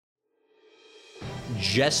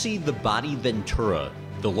Jesse the Body Ventura,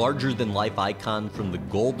 the larger-than-life icon from the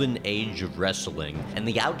golden age of wrestling, and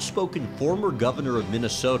the outspoken former governor of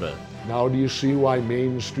Minnesota. Now do you see why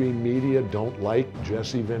mainstream media don't like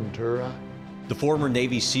Jesse Ventura? The former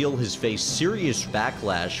Navy SEAL has faced serious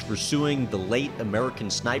backlash for suing the late American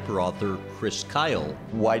Sniper author Chris Kyle.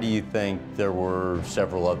 Why do you think there were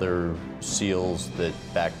several other SEALs that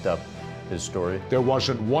backed up his story? There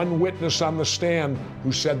wasn't one witness on the stand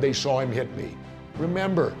who said they saw him hit me.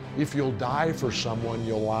 Remember, if you'll die for someone,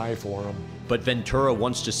 you'll lie for them. But Ventura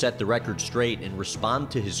wants to set the record straight and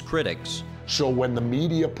respond to his critics. So when the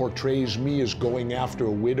media portrays me as going after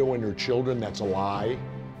a widow and her children, that's a lie.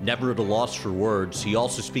 Never at a loss for words, he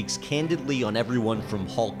also speaks candidly on everyone from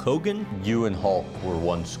Hulk Hogan. You and Hulk were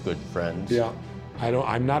once good friends. Yeah,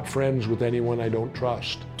 I'm not friends with anyone I don't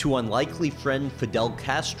trust. To unlikely friend Fidel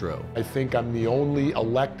Castro. I think I'm the only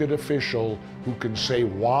elected official who can say,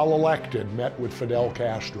 while elected, met with Fidel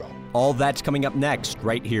Castro. All that's coming up next,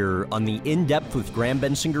 right here on the In Depth with Graham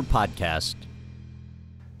Bensinger podcast.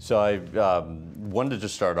 So I wanted to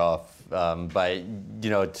just start off by,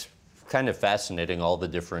 it's kind of fascinating all the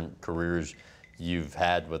different careers you've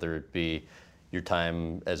had, whether it be your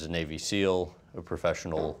time as a Navy SEAL, a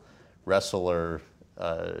professional wrestler,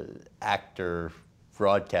 actor,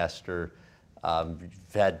 broadcaster.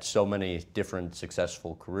 You've had so many different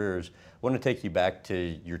successful careers. I want to take you back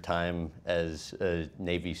to your time as a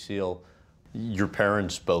Navy SEAL. Your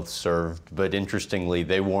parents both served, but interestingly,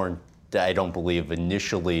 they weren't, I don't believe,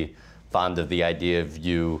 initially fond of the idea of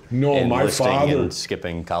you enlisting and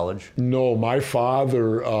skipping college? No, my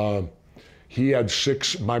father, he had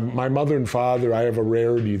my mother and father, I have a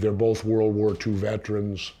rarity, they're both World War II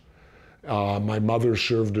veterans. My mother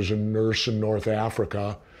served as a nurse in North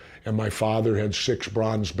Africa, and my father had 6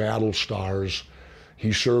 Bronze Battle Stars.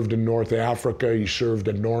 He served in North Africa, he served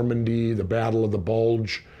at Normandy, the Battle of the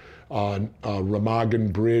Bulge,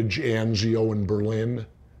 Remagen Bridge, Anzio, and Berlin,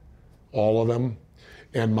 all of them.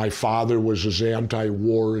 And my father was as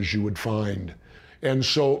anti-war as you would find. And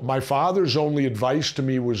so my father's only advice to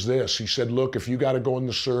me was this. He said, look, if you got to go in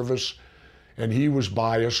the service, and he was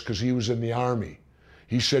biased because he was in the Army.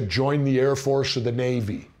 He said, join the Air Force or the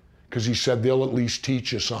Navy, because he said they'll at least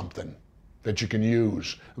teach you something that you can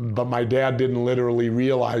use. But my dad didn't literally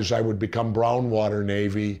realize I would become Brownwater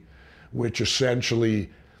Navy, which essentially,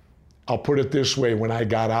 I'll put it this way, when I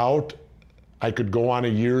got out, I could go on a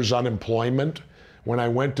year's unemployment. When I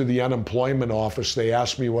went to the unemployment office, they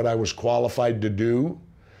asked me what I was qualified to do,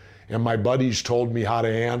 and my buddies told me how to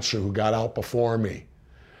answer who got out before me.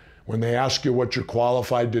 When they ask you what you're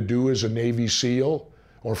qualified to do as a Navy SEAL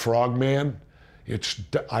or frogman,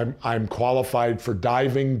 I'm qualified for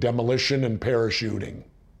diving, demolition, and parachuting.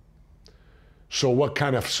 So what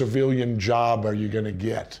kind of civilian job are you going to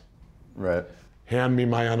get? Right. Hand me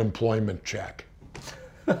my unemployment check.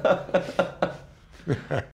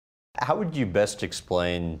 How would you best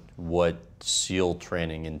explain what SEAL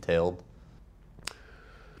training entailed?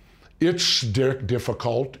 It's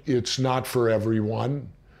difficult. It's not for everyone.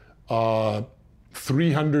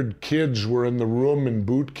 300 kids were in the room in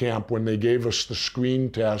boot camp when they gave us the screen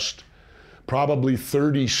test. Probably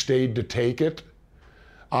 30 stayed to take it.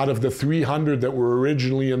 Out of the 300 that were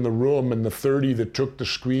originally in the room and the 30 that took the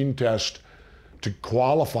screen test to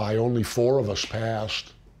qualify, only 4 of us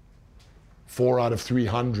passed. 4 out of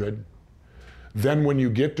 300. Then when you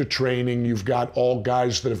get to training, you've got all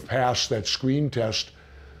guys that have passed that screen test.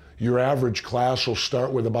 Your average class will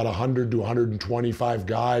start with about 100 to 125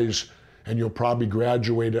 guys, and you'll probably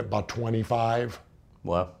graduate at about 25.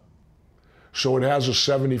 Wow. So it has a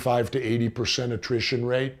 75 to 80% attrition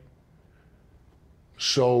rate.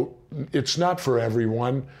 So it's not for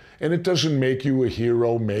everyone, and it doesn't make you a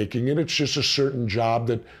hero making it. It's just a certain job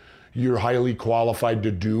that you're highly qualified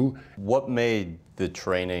to do. What made the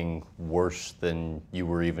training worse than you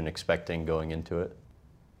were even expecting going into it?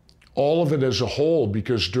 All of it as a whole,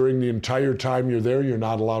 because during the entire time you're there, you're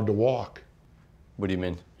not allowed to walk. What do you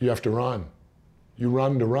mean? You have to run. You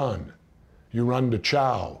run to run. You run to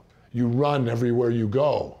chow. You run everywhere you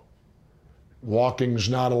go. Walking's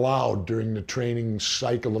not allowed during the training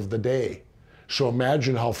cycle of the day. So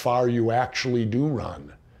imagine how far you actually do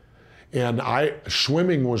run. And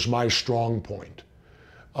swimming was my strong point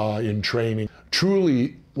in training.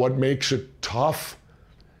 Truly, what makes it tough,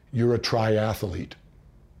 you're a triathlete.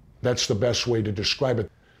 That's the best way to describe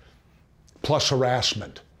it. Plus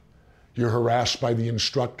harassment. You're harassed by the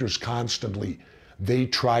instructors constantly. They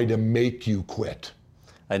try to make you quit.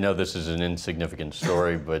 I know this is an insignificant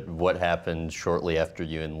story, but what happened shortly after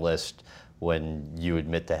you enlist when you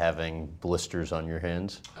admit to having blisters on your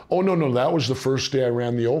hands? Oh, no, that was the first day I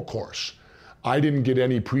ran the O course. I didn't get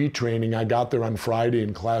any pre-training. I got there on Friday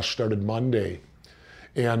and class started Monday,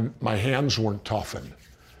 and my hands weren't toughened.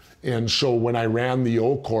 And so when I ran the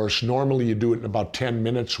O course, normally you do it in about 10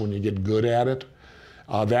 minutes when you get good at it.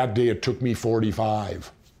 That day it took me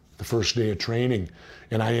 45, the first day of training.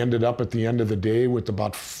 And I ended up at the end of the day with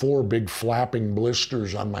about 4 big flapping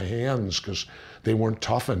blisters on my hands because they weren't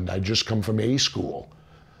toughened. I'd just come from A school.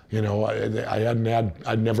 You know,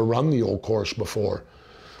 I'd never run the O course before,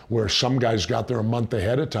 where some guys got there a month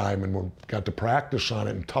ahead of time and got to practice on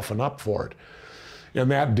it and toughen up for it.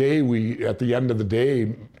 And that day, at the end of the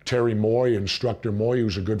day, Terry Moy, instructor Moy,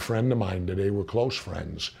 who's a good friend of mine today, we're close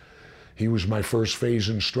friends. He was my first phase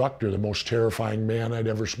instructor, the most terrifying man I'd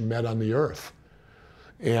ever met on the earth.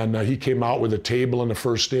 And he came out with a table and a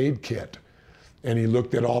first aid kit. And he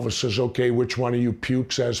looked at all of us and says, okay, which one of you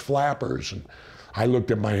pukes as flappers? And I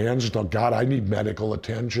looked at my hands and thought, God, I need medical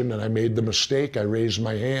attention. And I made the mistake. I raised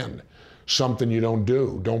my hand. Something you don't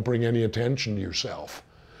do. Don't bring any attention to yourself.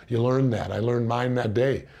 You learn that. I learned mine that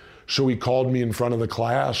day. So he called me in front of the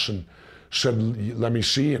class and said, let me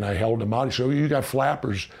see. And I held him out. He said, oh, you got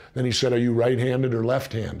flappers. Then he said, are you right-handed or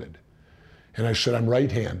left-handed? And I said, I'm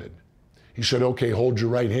right-handed. He said, okay, hold your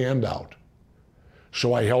right hand out.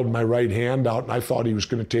 So I held my right hand out, and I thought he was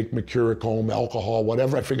going to take mercuric home, alcohol,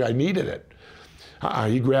 whatever. I figured I needed it.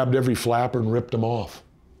 He grabbed every flapper and ripped them off.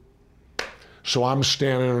 So I'm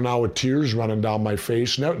standing there now with tears running down my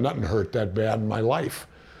face. Nothing hurt that bad in my life.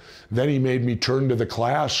 Then he made me turn to the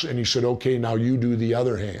class, and he said, okay, now you do the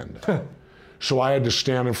other hand. So I had to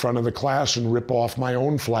stand in front of the class and rip off my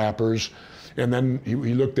own flappers. And then he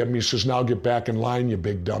looked at me and says, now get back in line, you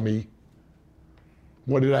big dummy.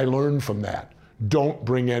 What did I learn from that? Don't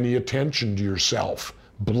bring any attention to yourself.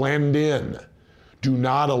 Blend in. Do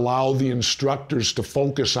not allow the instructors to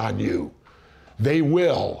focus on you. They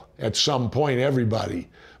will at some point, everybody,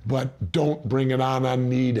 but don't bring it on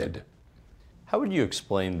unneeded. How would you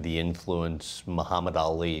explain the influence Muhammad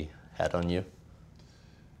Ali had on you?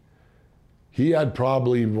 He had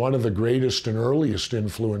probably one of the greatest and earliest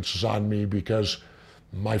influences on me because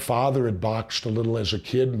my father had boxed a little as a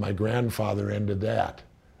kid, and my grandfather ended that.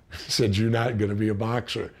 He said, you're not going to be a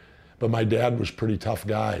boxer. But my dad was a pretty tough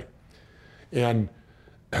guy. And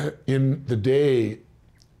in the day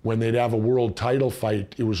when they'd have a world title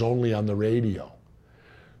fight, it was only on the radio.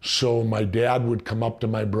 So my dad would come up to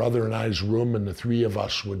my brother and I's room, and the 3 of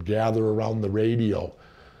us would gather around the radio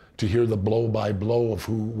to hear the blow-by-blow of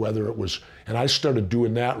whether it was, and I started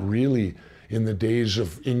doing that really in the days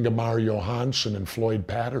of Ingemar Johansson and Floyd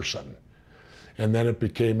Patterson. And then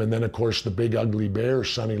and then of course the big ugly bear,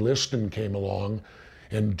 Sonny Liston, came along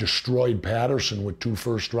and destroyed Patterson with 2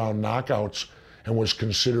 first-round knockouts and was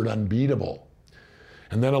considered unbeatable.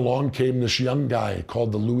 And then along came this young guy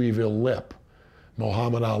called the Louisville Lip,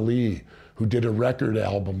 Muhammad Ali, who did a record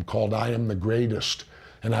album called I Am the Greatest.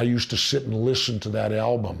 And I used to sit and listen to that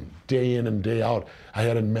album day in and day out. I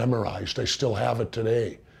had it memorized. I still have it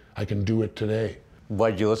today. I can do it today.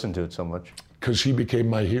 Why'd you listen to it so much? Because he became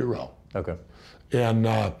my hero. Okay. And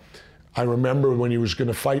I remember when he was going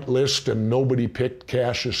to fight Liston, nobody picked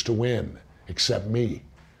Cassius to win except me.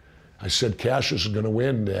 I said, Cassius is going to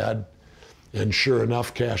win, Dad. And sure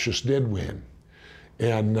enough, Cassius did win.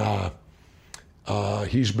 And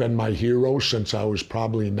he's been my hero since I was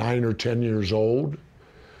probably 9 or 10 years old.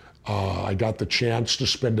 I got the chance to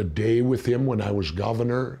spend a day with him when I was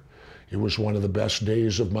governor. It was one of the best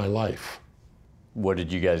days of my life. What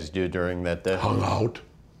did you guys do during that day? Hung out.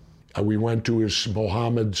 We went to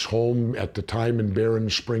Mohammed's home at the time in Barron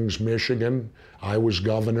Springs, Michigan. I was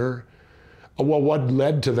governor. Well, what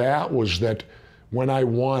led to that was that when I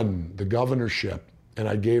won the governorship and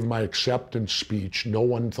I gave my acceptance speech, no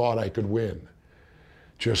one thought I could win.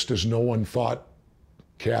 Just as no one thought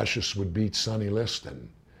Cassius would beat Sonny Liston.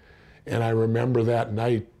 And I remember that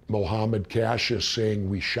night, Mohammad Cassius saying,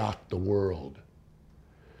 we shocked the world.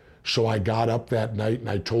 So I got up that night and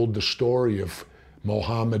I told the story of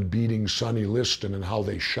Mohammad beating Sonny Liston and how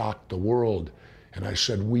they shocked the world. And I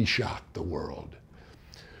said, we shocked the world.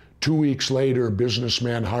 2 weeks later,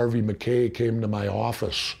 businessman Harvey Mackay came to my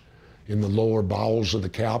office in the lower bowels of the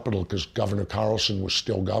Capitol because Governor Carlson was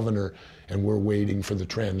still governor and we're waiting for the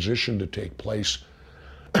transition to take place.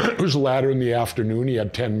 It was later in the afternoon. He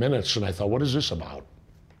had 10 minutes, and I thought, what is this about?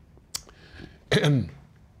 And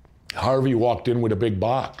Harvey walked in with a big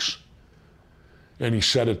box, and he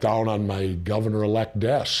set it down on my governor-elect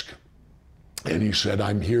desk. And he said,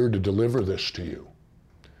 I'm here to deliver this to you.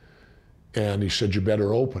 And he said, you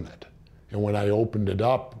better open it. And when I opened it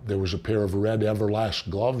up, there was a pair of red Everlast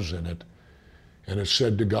gloves in it. And it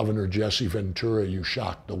said to Governor Jesse Ventura, you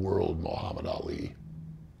shocked the world, Muhammad Ali.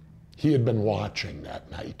 He had been watching that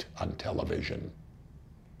night on television.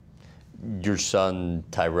 Your son,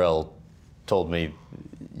 Tyrell, told me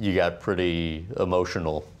you got pretty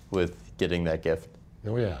emotional with getting that gift.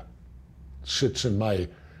 Oh yeah. Sits in my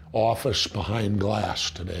office behind glass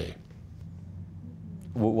today.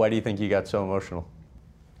 Why do you think you got so emotional?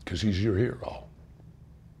 Because he's your hero.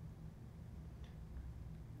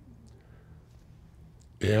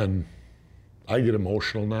 And I get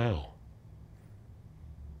emotional now.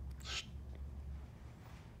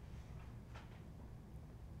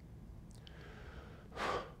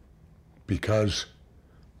 Because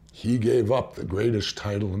he gave up the greatest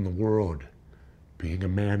title in the world, being a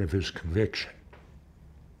man of his conviction.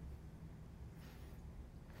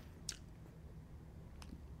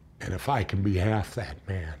 And if I can be half that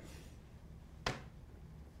man,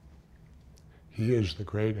 he is the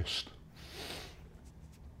greatest.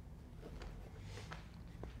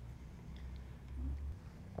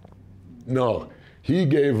 No, he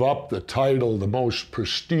gave up the title, the most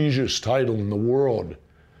prestigious title in the world,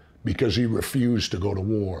 because he refused to go to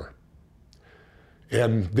war.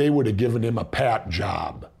 And they would have given him a pat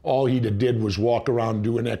job. All he did was walk around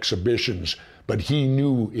doing exhibitions, but he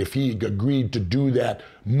knew if he agreed to do that,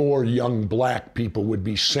 more young black people would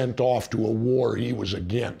be sent off to a war he was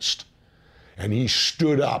against. And he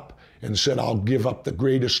stood up and said, I'll give up the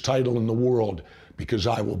greatest title in the world because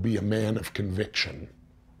I will be a man of conviction.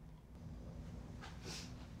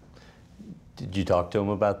 Did you talk to him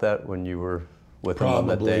about that when you were with him on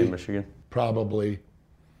that day in Michigan? Probably.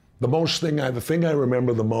 The thing I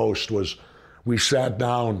remember the most was we sat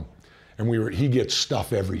down and he gets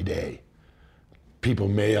stuff every day. People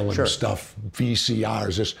mail him stuff,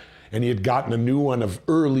 VCRs, and he had gotten a new one of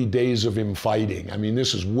early days of him fighting. I mean,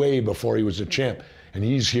 this is way before he was a champ. And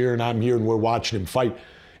he's here and I'm here and we're watching him fight.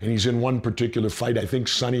 And he's in one particular fight, I think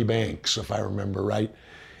Sonny Banks, if I remember right.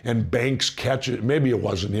 And Banks catches, maybe it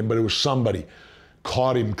wasn't him, but it was somebody,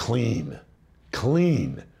 caught him clean.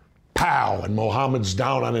 Pow, and Muhammad's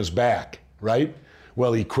down on his back, right?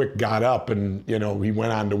 Well, he quick got up and, he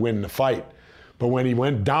went on to win the fight. But when he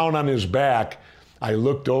went down on his back, I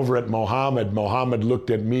looked over at Muhammad. Muhammad looked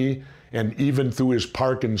at me, and even through his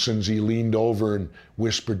Parkinson's, he leaned over and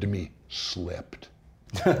whispered to me, slipped.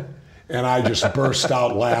 And I just burst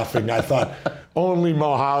out laughing. I thought, only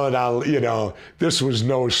Muhammad, this was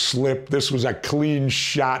no slip. This was a clean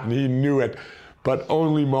shot, and he knew it. But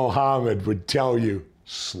only Muhammad would tell you,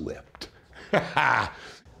 slipped.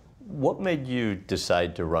 What made you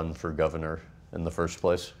decide to run for governor in the first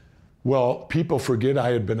place? Well, people forget I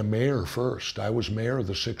had been a mayor first. I was mayor of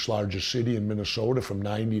the 6th largest city in Minnesota from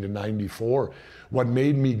 90 to 94. What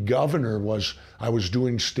made me governor was I was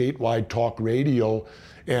doing statewide talk radio,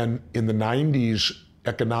 and in the 90s,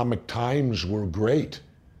 economic times were great.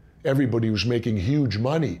 Everybody was making huge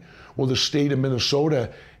money. Well, the state of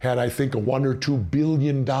Minnesota had, I think, a $1 or $2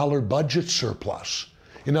 billion budget surplus.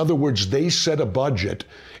 In other words, they set a budget,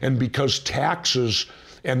 and because taxes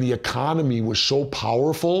and the economy was so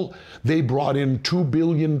powerful, they brought in $2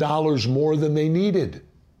 billion more than they needed.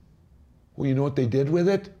 Well, you know what they did with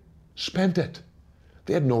it? Spent it.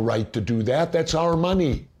 They had no right to do that. That's our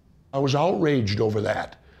money. I was outraged over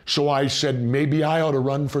that. So I said, maybe I ought to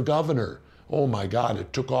run for governor. Oh my God,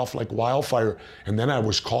 it took off like wildfire, and then I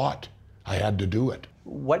was caught. I had to do it.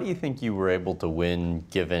 Why do you think you were able to win,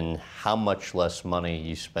 given how much less money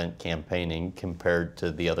you spent campaigning compared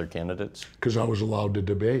to the other candidates? Because I was allowed to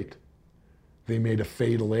debate. They made a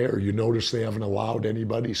fatal error. You notice they haven't allowed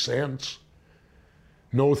anybody since.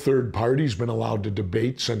 No third party's been allowed to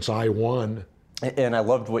debate since I won. And I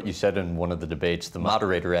loved what you said in one of the debates. The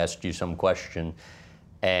moderator asked you some question,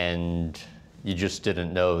 and you just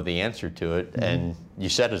didn't know the answer to it, and you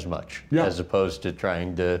said as much, as opposed to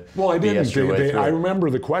trying to Well, I didn't. BS your way through I it.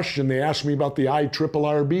 remember the question they asked me about the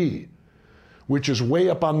IRRB, which is way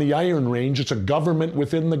up on the Iron Range. It's a government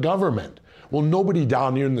within the government. Well, nobody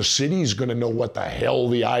down here in the city is going to know what the hell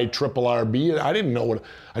the IRRB is. I didn't know what.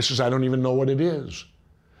 I says, I don't even know what it is.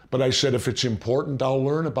 But I said, if it's important, I'll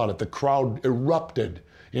learn about it. The crowd erupted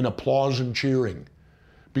in applause and cheering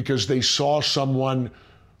because they saw someone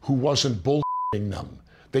who wasn't bullshitting them.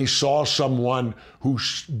 They saw someone who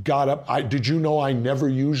got up. Did you know I never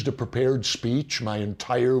used a prepared speech my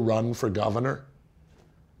entire run for governor?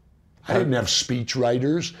 I didn't have speech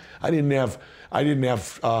writers. I didn't have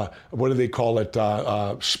what do they call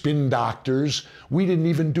it, spin doctors. We didn't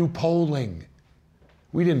even do polling.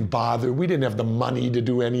 We didn't bother. We didn't have the money to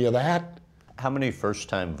do any of that. How many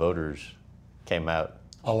first-time voters came out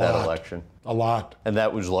A that lot. election? A lot. And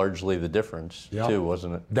that was largely the difference, Yeah. too,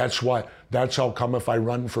 wasn't it? That's how come if I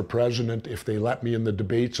run for president, if they let me in the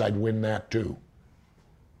debates, I'd win that too.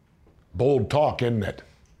 Bold talk, isn't it?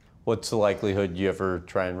 What's the likelihood you ever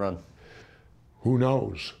try and run? Who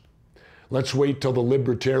knows? Let's wait till the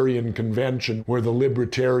Libertarian Convention where the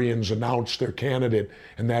Libertarians announce their candidate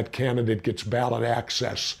and that candidate gets ballot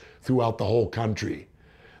access throughout the whole country.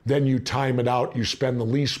 Then you time it out, you spend the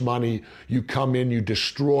least money, you come in, you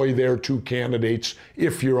destroy their two candidates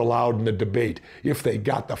if you're allowed in the debate. If they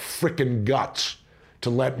got the frickin' guts to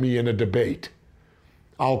let me in a debate,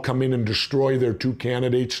 I'll come in and destroy their two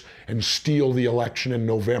candidates and steal the election in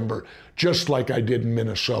November, just like I did in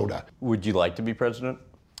Minnesota. Would you like to be president?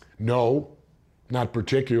 No, not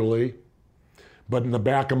particularly. But in the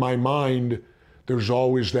back of my mind, there's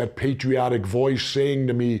always that patriotic voice saying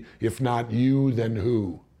to me, if not you, then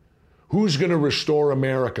who? Who's going to restore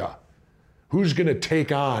America? Who's going to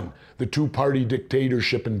take on the two-party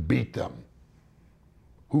dictatorship and beat them?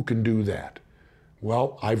 Who can do that?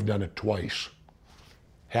 Well, I've done it twice.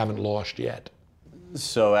 Haven't lost yet.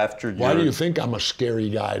 So after Why do you think I'm a scary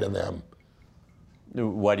guy to them?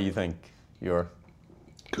 Why do you think you're?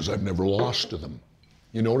 Because I've never lost to them.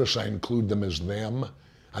 You notice I include them as them.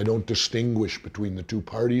 I don't distinguish between the two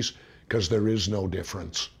parties because there is no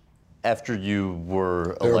difference. After you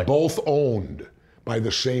were elected, They're both owned by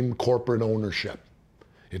the same corporate ownership.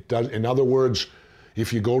 It does. In other words,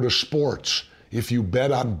 if you go to sports, if you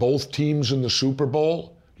bet on both teams in the Super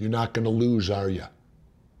Bowl, you're not going to lose, are you?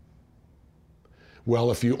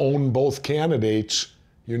 Well, if you own both candidates,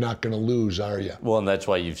 you're not going to lose, are you? Well, and that's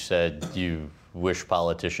why you've said you wish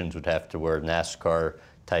politicians would have to wear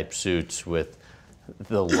NASCAR-type suits with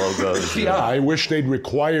the logos. Yeah, I wish they'd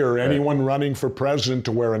require anyone running for president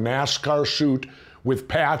to wear a NASCAR suit with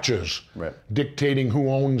patches dictating who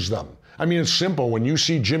owns them. I mean, it's simple. When you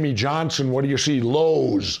see Jimmy Johnson, what do you see?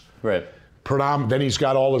 Lowe's. Right. Then he's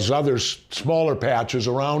got all his other smaller patches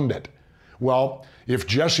around it. Well, if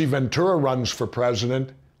Jesse Ventura runs for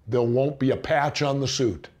president, there won't be a patch on the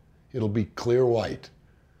suit. It'll be clear white.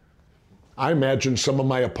 I imagine some of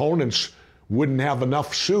my opponents wouldn't have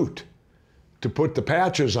enough suit to put the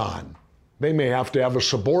patches on. They may have to have a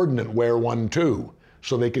subordinate wear one too,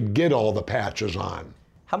 so they could get all the patches on.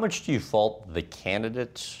 How much do you fault the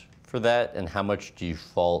candidates for that, and how much do you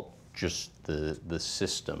fault just the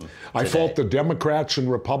system today? I fault the Democrats and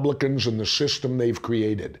Republicans and the system they've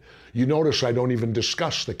created. You notice I don't even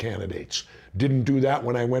discuss the candidates. Didn't do that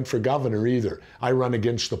when I went for governor either. I run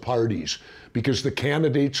against the parties because the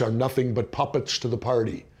candidates are nothing but puppets to the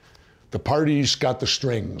party. The party's got the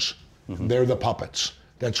strings. They're the puppets.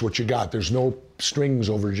 That's what you got. There's no strings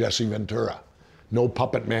over Jesse Ventura. No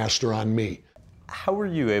puppet master on me. How were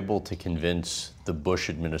you able to convince the Bush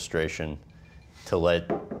administration to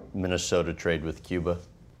let Minnesota trade with Cuba?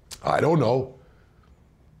 I don't know.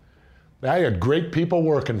 I had great people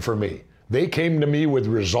working for me. They came to me with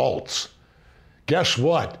results. Guess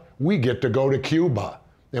what? We get to go to Cuba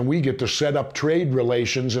and we get to set up trade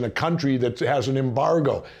relations in a country that has an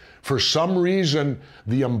embargo. For some reason,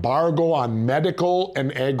 the embargo on medical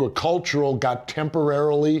and agricultural got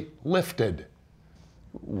temporarily lifted.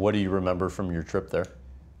 What do you remember from your trip there?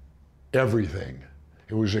 Everything.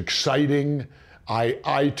 It was exciting.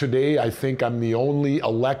 Today, I think I'm the only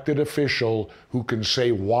elected official who can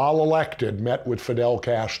say, while elected, met with Fidel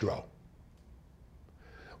Castro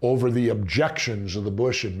over the objections of the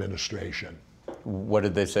Bush administration. What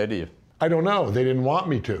did they say to you? I don't know. They didn't want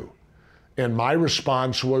me to. And my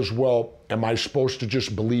response was, well, am I supposed to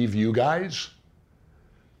just believe you guys?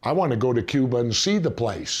 I want to go to Cuba and see the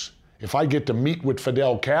place. If I get to meet with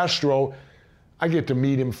Fidel Castro, I get to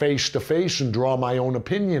meet him face to face and draw my own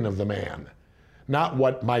opinion of the man, not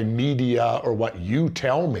what my media or what you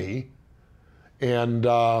tell me. And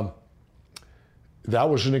that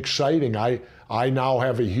was an exciting. I now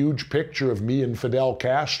have a huge picture of me and Fidel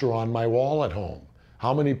Castro on my wall at home.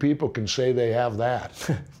 How many people can say they have that?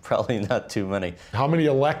 Probably not too many. How many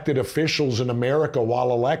elected officials in America,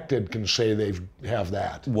 while elected, can say they have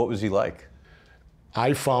that? What was he like?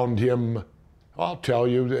 I found him, I'll tell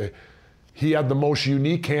you, he had the most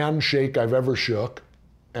unique handshake I've ever shook,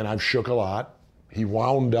 and I've shook a lot. He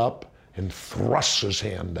wound up and thrust his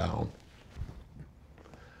hand down.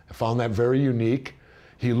 I found that very unique.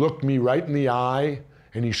 He looked me right in the eye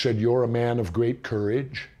and he said, "You're a man of great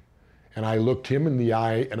courage." And I looked him in the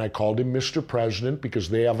eye and I called him Mr. President because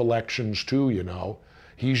they have elections too, you know.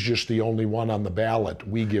 He's just the only one on the ballot.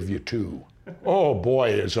 We give you two. Oh boy,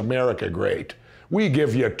 is America great. We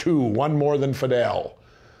give you two, one more than Fidel.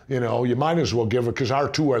 You know, you might as well give it, because our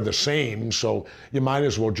two are the same, so you might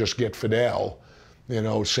as well just get Fidel. You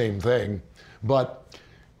know, same thing. But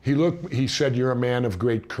he said, "You're a man of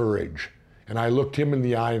great courage." And I looked him in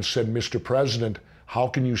the eye and said, "Mr. President, how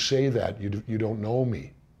can you say that? You don't know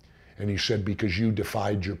me." And he said, because you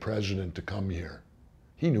defied your president to come here.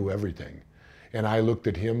 He knew everything. And I looked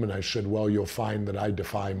at him and I said, well, you'll find that I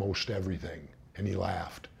defy most everything. And he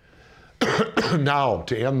laughed. Now,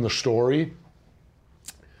 to end the story,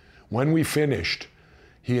 when we finished,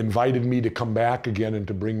 he invited me to come back again and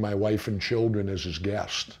to bring my wife and children as his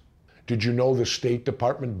guest. Did you know the State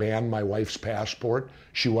Department banned my wife's passport?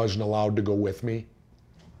 She wasn't allowed to go with me.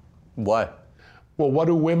 Why? Well, what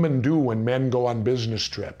do women do when men go on business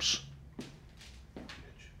trips?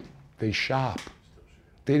 They shop.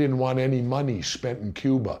 They didn't want any money spent in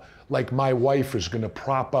Cuba, like my wife is going to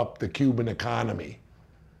prop up the Cuban economy.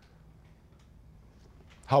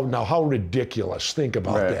 How ridiculous. Think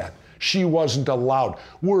about that. She wasn't allowed.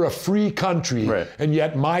 We're a free country, and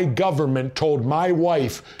yet my government told my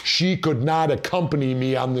wife she could not accompany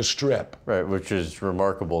me on this trip. Right, which is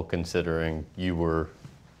remarkable considering you were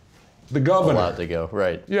the governor. Allowed to go,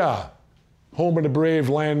 right. Yeah. Home of the brave,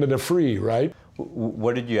 land of the free, right?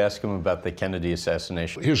 What did you ask him about the Kennedy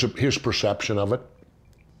assassination? His perception of it.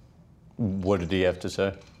 What did he have to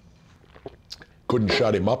say? Couldn't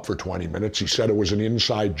shut him up for 20 minutes. He said it was an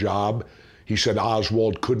inside job. He said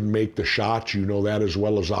Oswald couldn't make the shots. You know that as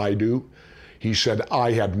well as I do. He said,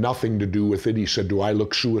 I had nothing to do with it. He said, do I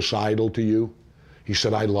look suicidal to you? He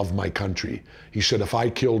said, I love my country. He said, if I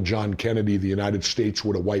killed John Kennedy, the United States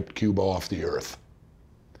would have wiped Cuba off the earth.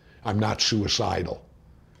 I'm not suicidal.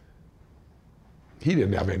 He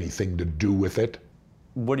didn't have anything to do with it.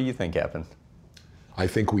 What do you think happened? I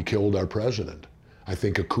think we killed our president. I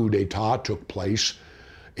think a coup d'etat took place.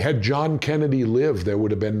 Had John Kennedy lived, there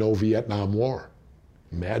would have been no Vietnam War.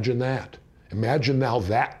 Imagine that. Imagine now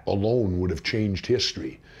that alone would have changed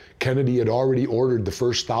history. Kennedy had already ordered the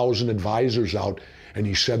first 1,000 advisors out, and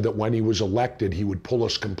he said that when he was elected, he would pull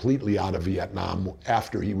us completely out of Vietnam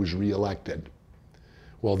after he was reelected.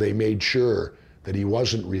 Well, they made sure that he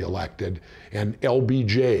wasn't reelected. And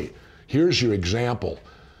LBJ, here's your example.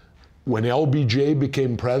 When LBJ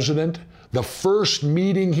became president, the first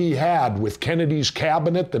meeting he had with Kennedy's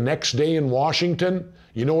cabinet the next day in Washington,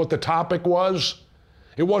 you know what the topic was?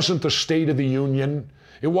 It wasn't the State of the Union.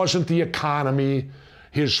 It wasn't the economy.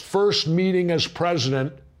 His first meeting as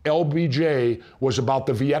president, LBJ, was about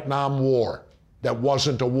the Vietnam War. That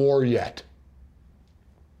wasn't a war yet.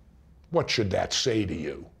 What should that say to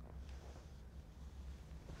you?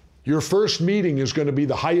 Your first meeting is going to be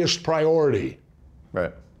the highest priority.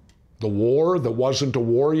 Right. The war that wasn't a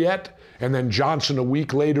war yet, and then Johnson a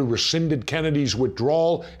week later rescinded Kennedy's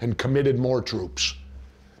withdrawal and committed more troops.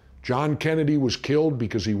 John Kennedy was killed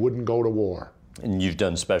because he wouldn't go to war. And you've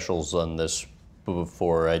done specials on this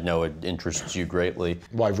before. I know it interests you greatly.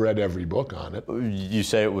 Well, I've read every book on it. You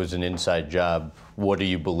say it was an inside job. What do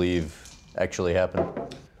you believe actually happened?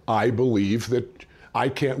 I believe that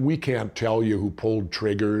we can't tell you who pulled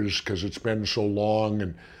triggers because it's been so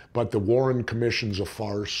long, but the Warren Commission's a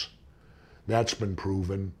farce. That's been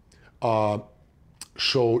proven.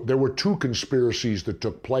 So there were two conspiracies that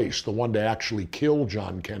took place, the one to actually kill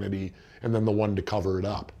John Kennedy and then the one to cover it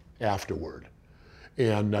up afterward.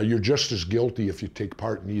 And you're just as guilty if you take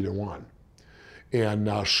part in either one. And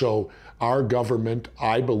so our government,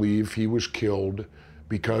 I believe he was killed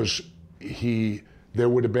because he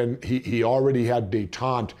already had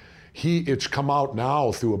detente. It's come out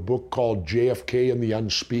now through a book called JFK and the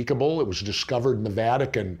Unspeakable. It was discovered in the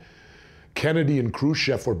Vatican. Kennedy and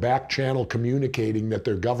Khrushchev were back-channel communicating that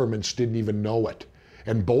their governments didn't even know it.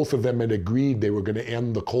 And both of them had agreed they were going to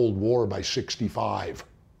end the Cold War by '65.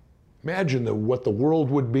 Imagine what the world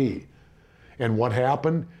would be. And what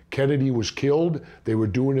happened? Kennedy was killed. They were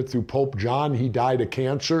doing it through Pope John. He died of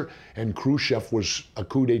cancer. And Khrushchev a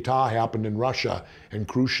coup d'etat happened in Russia. And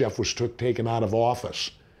Khrushchev was taken out of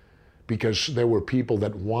office because there were people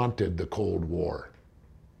that wanted the Cold War.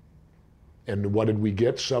 And what did we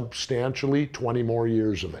get substantially? 20 more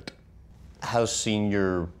years of it. How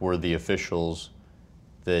senior were the officials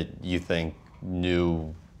that you think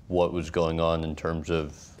knew what was going on in terms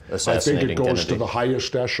of assassinating Kennedy? I think it goes to the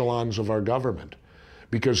highest echelons of our government.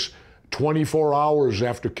 Because 24 hours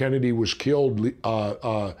after Kennedy was killed,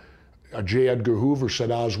 J. Edgar Hoover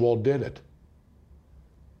said Oswald did it.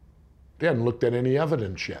 They hadn't looked at any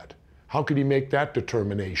evidence yet. How could he make that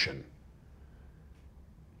determination?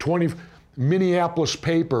 Minneapolis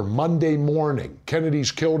paper, Monday morning.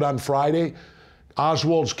 Kennedy's killed on Friday.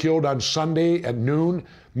 Oswald's killed on Sunday at noon.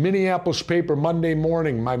 Minneapolis paper, Monday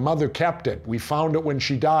morning. My mother kept it. We found it when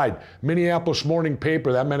she died. Minneapolis morning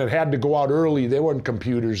paper. That meant it had to go out early. There weren't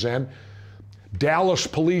computers then. Dallas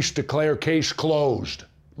police declare case closed.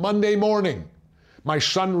 Monday morning. My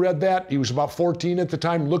son read that. He was about 14 at the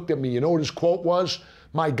time, looked at me. You know what his quote was?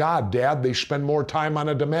 My God, Dad, they spend more time on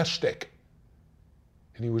a domestic.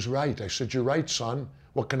 And he was right. I said, you're right, son.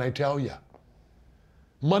 What can I tell you?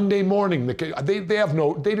 Monday morning, they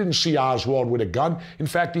didn't see Oswald with a gun. In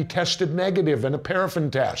fact, he tested negative in a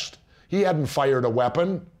paraffin test. He hadn't fired a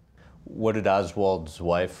weapon. What did Oswald's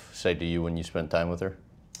wife say to you when you spent time with her?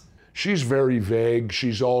 She's very vague.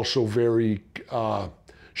 She's also very,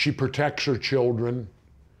 she protects her children,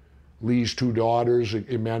 Lee's 2 daughters,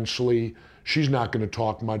 immensely. She's not going to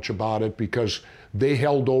talk much about it because they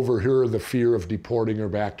held over her the fear of deporting her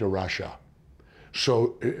back to Russia.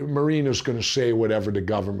 So Marina's going to say whatever the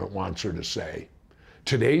government wants her to say.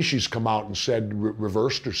 Today she's come out and said,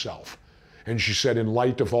 reversed herself. And she said, in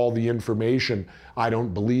light of all the information, I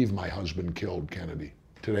don't believe my husband killed Kennedy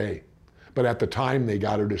today. But at the time they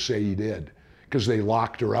got her to say he did because they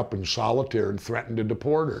locked her up in solitary and threatened to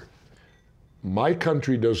deport her. My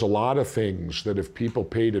country does a lot of things that if people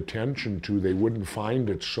paid attention to, they wouldn't find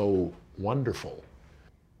it so wonderful.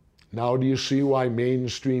 Now, do you see why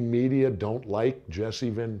mainstream media don't like Jesse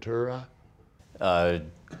Ventura?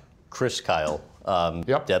 Chris Kyle,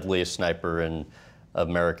 Yep. deadliest sniper in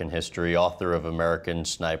American history, author of American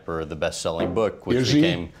Sniper, the best-selling book, which Is he?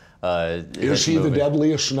 became Is he the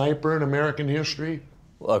deadliest sniper in American history?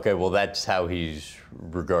 Okay, well, that's how he's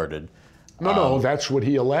regarded. No, that's what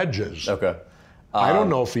he alleges. Okay. I don't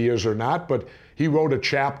know if he is or not, but he wrote a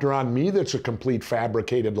chapter on me that's a complete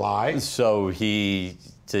fabricated lie. So he,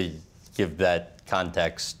 to give that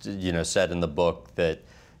context, said in the book that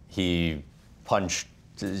he punched,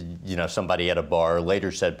 somebody at a bar,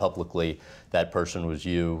 later said publicly that person was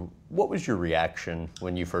you. What was your reaction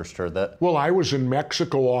when you first heard that? Well, I was in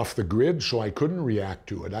Mexico off the grid, so I couldn't react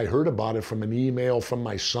to it. I heard about it from an email from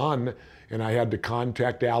my son, and I had to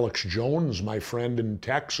contact Alex Jones, my friend in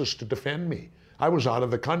Texas, to defend me. I was out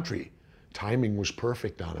of the country. Timing was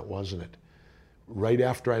perfect on it, wasn't it? Right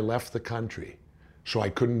after I left the country, so I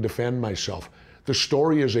couldn't defend myself. The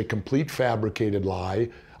story is a complete fabricated lie.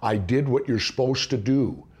 I did what you're supposed to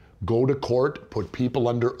do. Go to court, put people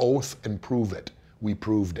under oath, and prove it. We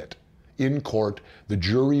proved it. In court, the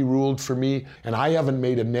jury ruled for me, and I haven't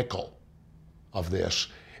made a nickel of this.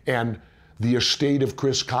 And the estate of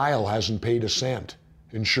Chris Kyle hasn't paid a cent.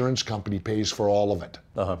 Insurance company pays for all of it.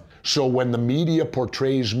 So when the media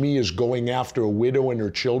portrays me as going after a widow and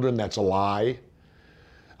her children, that's a lie.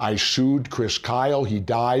 I sued Chris Kyle. He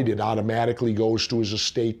died. It automatically goes to his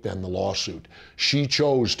estate then, the lawsuit. She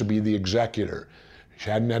chose to be the executor. She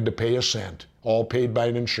hadn't had to pay a cent, all paid by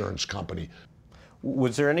an insurance company.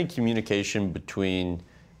 Was there any communication between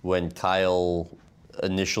when Kyle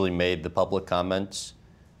initially made the public comments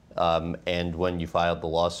and when you filed the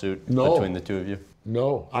lawsuit between the two of you?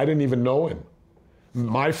 No, I didn't even know him.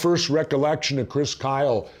 My first recollection of Chris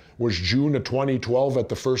Kyle was June of 2012 at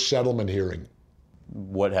the first settlement hearing.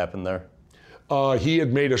 What happened there? He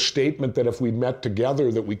had made a statement that if we met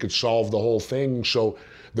together that we could solve the whole thing, so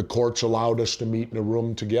the courts allowed us to meet in a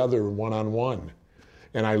room together one-on-one.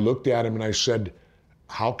 And I looked at him and I said,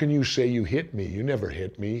 how can you say you hit me? You never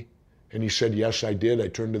hit me. And he said, yes, I did. I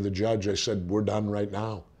turned to the judge. I said, we're done right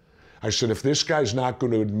now. I said, if this guy's not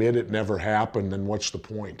going to admit it never happened, then what's the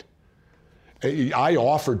point? I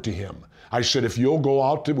offered to him. I said, if you'll go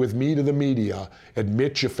out with me to the media,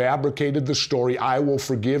 admit you fabricated the story, I will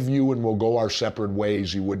forgive you and we'll go our separate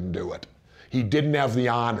ways. He wouldn't do it. He didn't have the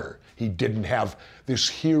honor. He didn't have, this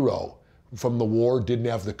hero from the war didn't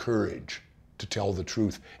have the courage to tell the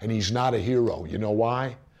truth. And he's not a hero. You know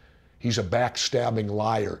why? He's a backstabbing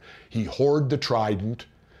liar. He hoarded the trident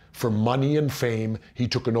for money and fame. He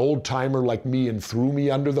took an old timer like me and threw me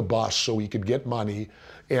under the bus so he could get money.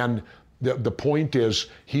 And the point is,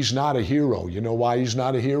 he's not a hero. You know why he's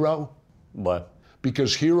not a hero? Why?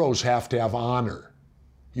 Because heroes have to have honor.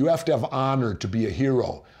 You have to have honor to be a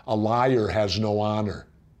hero. A liar has no honor.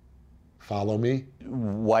 Follow me?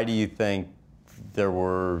 Why do you think there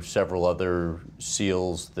were several other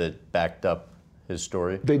SEALs that backed up his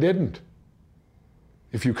story? They didn't.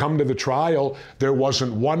 If you come to the trial, there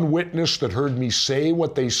wasn't one witness that heard me say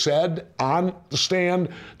what they said on the stand.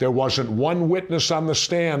 There wasn't one witness on the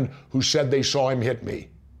stand who said they saw him hit me.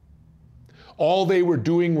 All they were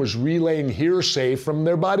doing was relaying hearsay from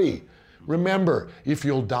their buddy. Remember, if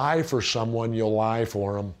you'll die for someone, you'll lie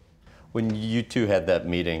for them. When you two had that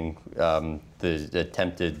meeting, the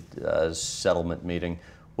attempted settlement meeting,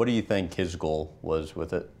 what do you think his goal was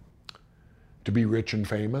with it? To be rich and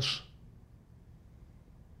famous.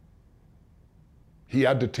 He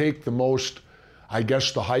had to take the most, I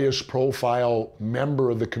guess, the highest profile member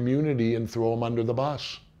of the community and throw him under the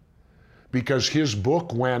bus. Because his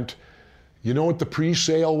book went, you know what the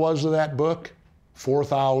pre-sale was of that book?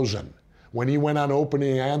 $4,000. When he went on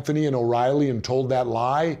Opening Anthony and O'Reilly and told that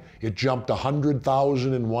lie, it jumped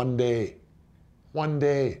 100,000 in one day. One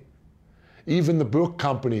day. Even the book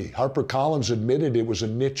company, HarperCollins, admitted it was a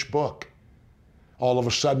niche book. All of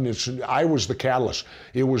a sudden, I was the catalyst.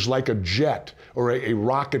 It was like a jet or a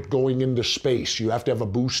rocket going into space. You have to have a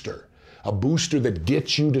booster that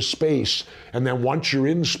gets you to space, and then once you're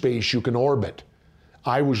in space, you can orbit.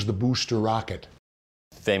 I was the booster rocket.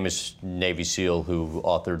 Famous Navy SEAL who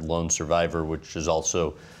authored Lone Survivor, which has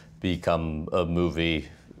also become a movie,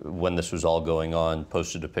 when this was all going on,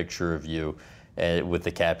 posted a picture of you with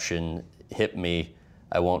the caption, "Hit me,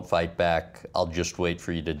 I won't fight back, I'll just wait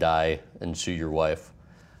for you to die and sue your wife."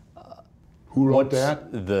 Who wrote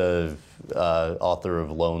that? The author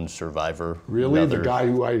of Lone Survivor. Really? The guy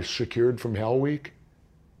who I secured from Hell Week?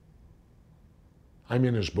 I'm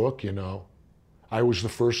in his book, you know. I was the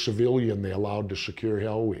first civilian they allowed to secure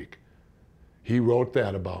Hell Week. He wrote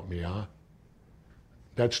that about me, huh?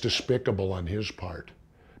 That's despicable on his part,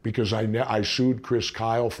 because I sued Chris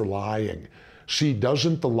Kyle for lying. See,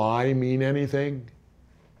 doesn't the lie mean anything?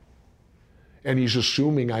 And he's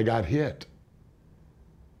assuming I got hit.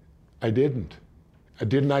 I didn't.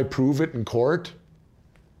 Didn't I prove it in court?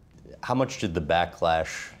 How much did the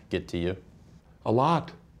backlash get to you? A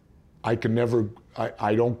lot. I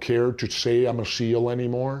don't care to say I'm a SEAL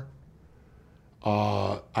anymore.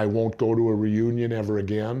 I won't go to a reunion ever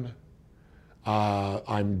again.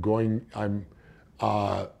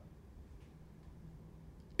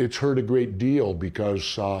 It's hurt a great deal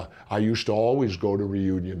because I used to always go to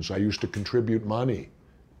reunions. I used to contribute money.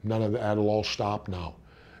 None of that'll all stop now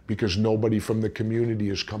because nobody from the community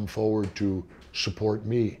has come forward to support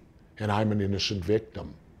me, and I'm an innocent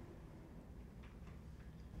victim.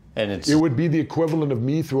 And it would be the equivalent of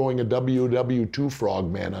me throwing a WW2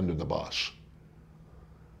 frogman under the bus.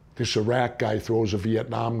 This Iraq guy throws a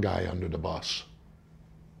Vietnam guy under the bus.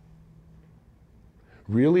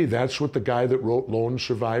 Really? That's what the guy that wrote Lone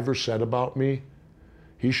Survivor said about me?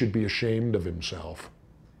 He should be ashamed of himself.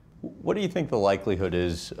 What do you think the likelihood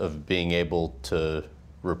is of being able to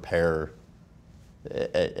repair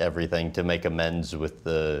everything, to make amends with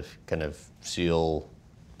the kind of SEAL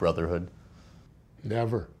brotherhood?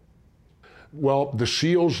 Never. Well, the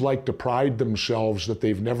SEALs like to pride themselves that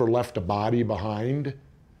they've never left a body behind.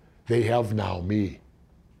 They have now, me.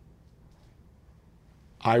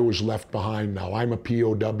 I was left behind now. I'm a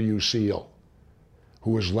POW SEAL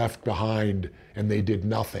who was left behind, and they did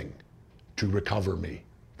nothing to recover me.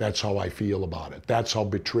 That's how I feel about it. That's how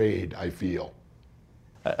betrayed I feel.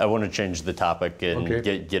 I want to change the topic and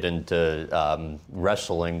okay. get into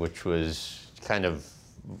wrestling, which was kind of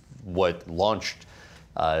what launched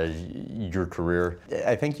your career.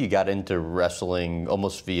 I think you got into wrestling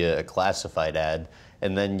almost via a classified ad,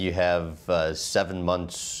 and then you have 7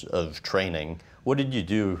 months of training. What did you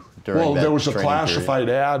do during that? Well, there was a training classified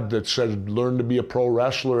ad that said, learn to be a pro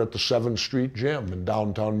wrestler at the 7th Street Gym in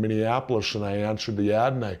downtown Minneapolis, and I answered the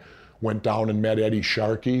ad, and I went down and met Eddie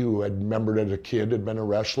Sharkey, who had remembered as a kid had been a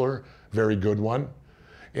wrestler, very good one,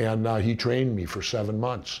 and he trained me for 7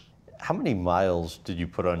 months. How many miles did you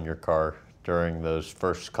put on your car during those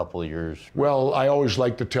first couple of years? Well, I always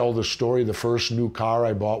like to tell the story. The first new car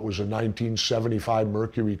I bought was a 1975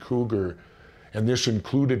 Mercury Cougar, and this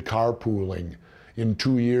included carpooling. In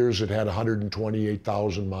 2 years, it had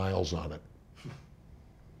 128,000 miles on it.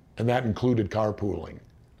 And that included carpooling.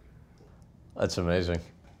 That's amazing.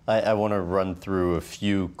 I want to run through a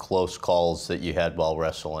few close calls that you had while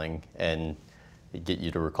wrestling and get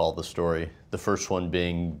you to recall the story. The first one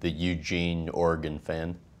being the Eugene, Oregon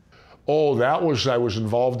fan. Oh, that was, I was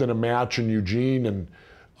involved in a match in Eugene, and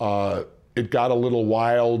it got a little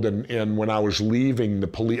wild, and when I was leaving, the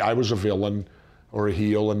police, I was a villain or a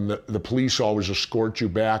heel, and the police always escort you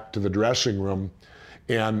back to the dressing room,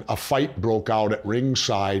 and a fight broke out at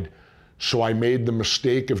ringside, so I made the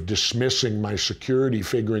mistake of dismissing my security,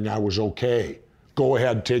 figuring I was okay. Go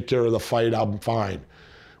ahead, take care of the fight, I'm fine.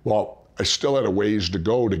 Well, I still had a ways to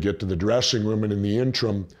go to get to the dressing room, and in the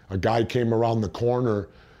interim, a guy came around the corner,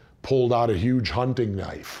 pulled out a huge hunting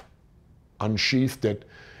knife, unsheathed it,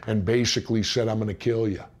 and basically said, I'm gonna kill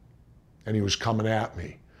you. And he was coming at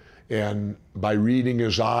me. And by reading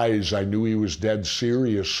his eyes, I knew he was dead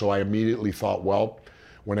serious, so I immediately thought, well,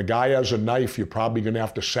 when a guy has a knife, you're probably gonna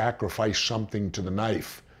have to sacrifice something to the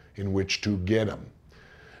knife in which to get him.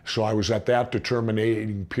 So I was at that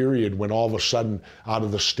determinating period when all of a sudden, out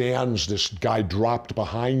of the stands, this guy dropped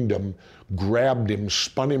behind him, grabbed him,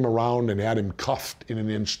 spun him around, and had him cuffed in an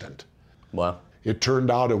instant. Wow. It turned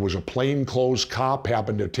out it was a plainclothes cop,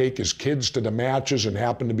 happened to take his kids to the matches and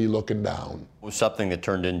happened to be looking down. It was something that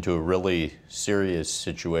turned into a really serious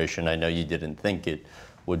situation. I know you didn't think it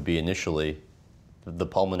would be initially, the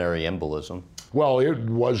pulmonary embolism. Well, it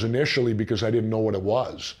was initially because I didn't know what it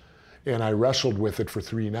was. And I wrestled with it for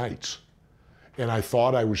 3 nights. And I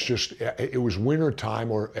thought I was just, it was winter time,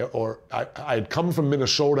 or I had come from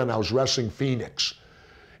Minnesota and I was wrestling Phoenix.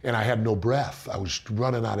 And I had no breath. I was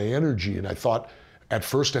running out of energy. And I thought, at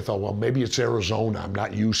first I thought, well, maybe it's Arizona. I'm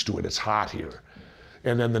not used to it. It's hot here.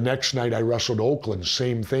 And then the next night I wrestled Oakland,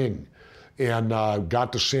 same thing. And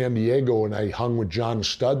got to San Diego and I hung with John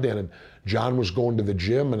Studd then. And John was going to the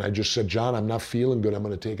gym and I just said, John, I'm not feeling good. I'm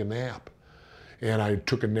going to take a nap. And I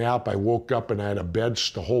took a nap. I woke up and I had a bed.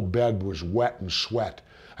 The whole bed was wet and sweat.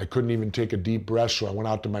 I couldn't even take a deep breath, so I went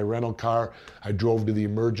out to my rental car. I drove to the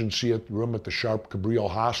emergency room at the Sharp Cabrillo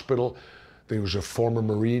Hospital. There was a former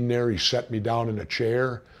Marine there. He set me down in a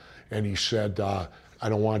chair and he said, I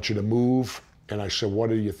don't want you to move. And I said, what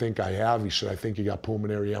do you think I have? He said, I think you got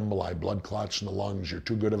pulmonary emboli, blood clots in the lungs. You're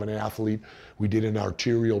too good of an athlete. We did an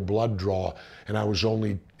arterial blood draw and I was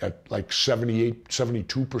only at like 78,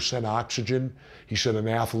 72% oxygen. He said, an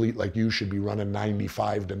athlete like you should be running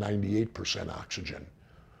 95 to 98% oxygen.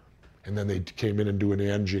 And then they came in and do an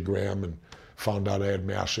angiogram and found out I had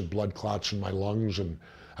massive blood clots in my lungs and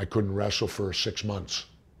I couldn't wrestle for 6 months.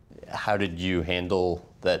 How did you handle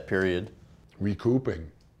that period? Recouping.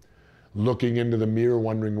 Looking into the mirror,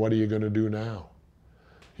 wondering, what are you going to do now?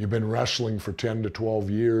 You've been wrestling for 10 to 12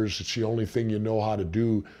 years. It's the only thing you know how to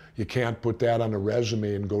do. You can't put that on a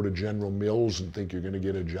resume and go to General Mills and think you're going to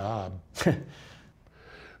get a job.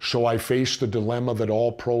 So I faced the dilemma that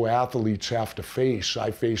all pro athletes have to face. I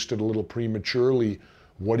faced it a little prematurely.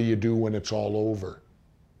 What do you do when it's all over?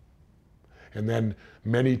 And then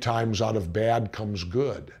many times out of bad comes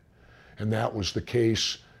good. And that was the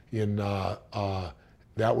case in,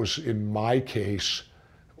 my case,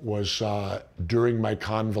 was during my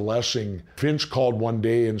convalescing. Vince called one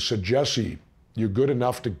day and said, Jesse, you're good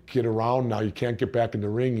enough to get around now. You can't get back in the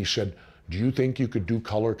ring. He said, do you think you could do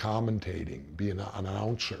color commentating, be an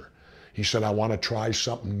announcer? He said, I want to try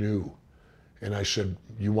something new. And I said,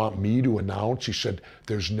 you want me to announce? He said,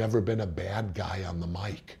 there's never been a bad guy on the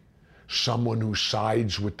mic, someone who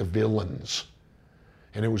sides with the villains.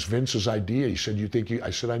 And it was Vince's idea. He said, you think you, I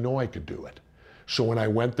said, I know I could do it. So when I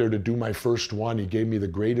went there to do my first one, he gave me the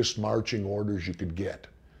greatest marching orders you could get.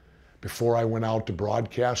 Before I went out to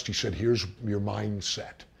broadcast, he said, here's your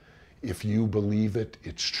mindset. If you believe it,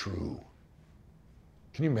 it's true.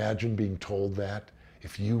 Can you imagine being told that?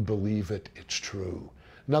 If you believe it, it's true.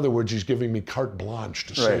 In other words, he's giving me carte blanche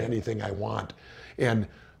to say anything I want. And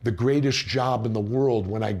the greatest job in the world,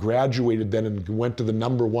 when I graduated then and went to the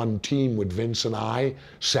 #1 team with Vince and I,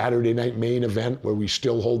 Saturday night main event where we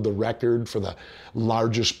still hold the record for the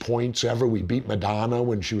largest points ever. We beat Madonna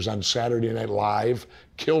when she was on Saturday Night Live,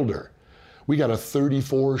 killed her. We got a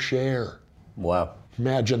 34 share. Wow.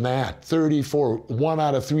 Imagine that, 34. 1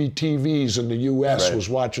 out of 3 TVs in the US was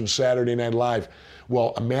watching Saturday Night Live.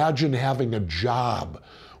 Well, imagine having a job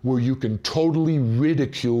where you can totally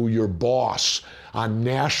ridicule your boss on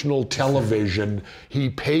national television. He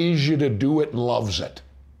pays you to do it and loves it.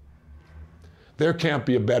 There can't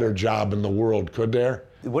be a better job in the world, could there?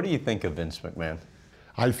 What do you think of Vince McMahon?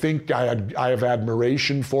 I think I have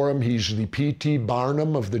admiration for him. He's the P.T.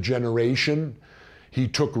 Barnum of the generation. He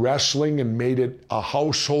took wrestling and made it a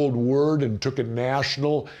household word and took it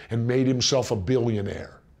national and made himself a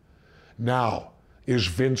billionaire. Now, is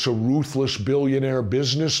Vince a ruthless billionaire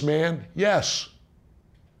businessman? Yes.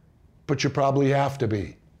 But you probably have to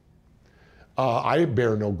be. I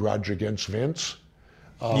bear no grudge against Vince.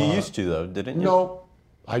 You used to, though, didn't you? No.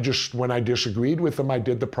 When I disagreed with him, I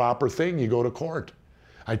did the proper thing. You go to court.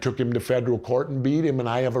 I took him to federal court and beat him, and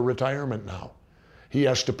I have a retirement now. He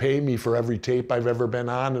has to pay me for every tape I've ever been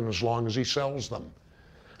on, and as long as he sells them.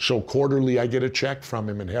 So quarterly, I get a check from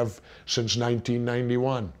him and have since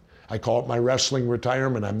 1991. I call it my wrestling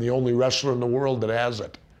retirement. I'm the only wrestler in the world that has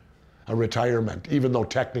it, a retirement, even though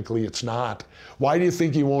technically it's not. Why do you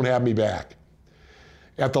think he won't have me back?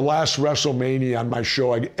 At the last WrestleMania on my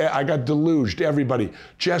show, I got deluged, everybody.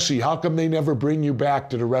 Jesse, how come they never bring you back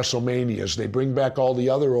to the WrestleManias? They bring back all the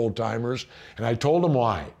other old timers. And I told them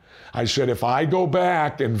why. I said, if I go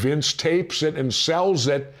back and Vince tapes it and sells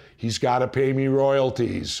it, he's got to pay me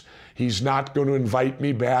royalties. He's not going to invite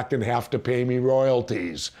me back and have to pay me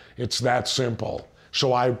royalties. It's that simple.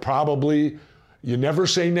 So I probably, you never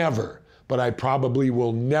say never, but I probably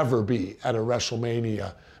will never be at a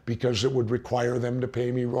WrestleMania because it would require them to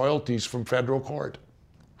pay me royalties from federal court.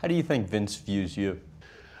 How do you think Vince views you?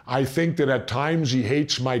 I think that at times he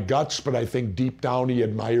hates my guts, but I think deep down he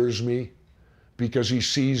admires me because he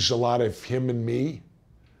sees a lot of him in me.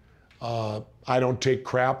 I don't take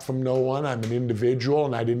crap from no one. I'm an individual,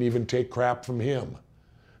 and I didn't even take crap from him.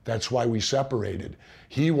 That's why we separated.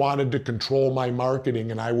 He wanted to control my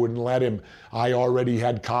marketing, and I wouldn't let him. I already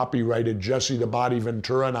had copyrighted Jesse the Body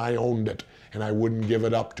Ventura, and I owned it, and I wouldn't give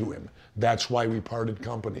it up to him. That's why we parted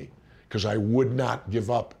company, because I would not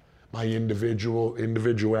give up my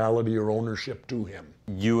individuality or ownership to him.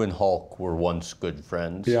 You and Hulk were once good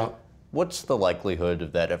friends. Yeah. What's the likelihood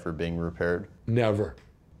of that ever being repaired? Never.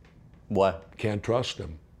 Why? Can't trust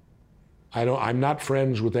him. I'm not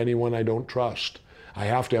friends with anyone I don't trust. I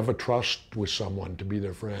have to have a trust with someone to be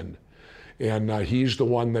their friend. And he's the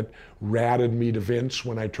one that ratted me to Vince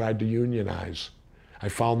when I tried to unionize. I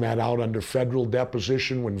found that out under federal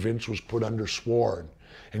deposition when Vince was put under sworn,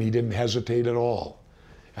 and he didn't hesitate at all.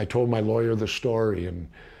 I told my lawyer the story, and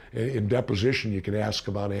in deposition you could ask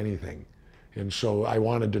about anything. And so I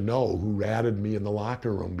wanted to know who ratted me in the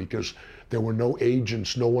locker room, because there were no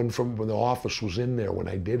agents, no one from the office was in there when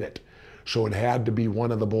I did it. So it had to be one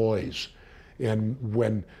of the boys. And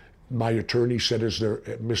when my attorney said, Mr.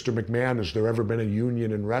 McMahon, has there ever been a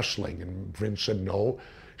union in wrestling? And Vince said, no.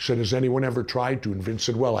 He said, has anyone ever tried to? And Vince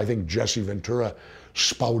said, well, I think Jesse Ventura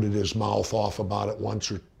spouted his mouth off about it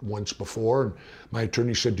once before. And my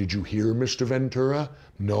attorney said, did you hear Mr. Ventura?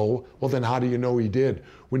 No. Well, then how do you know he did?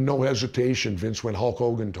 With no hesitation, Vince went, Hulk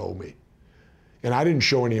Hogan told me. And I didn't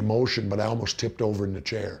show any emotion, but I almost tipped over in the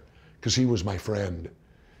chair because he was my friend.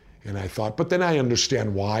 And I thought, but then I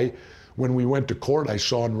understand why. When we went to court, I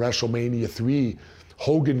saw in WrestleMania 3,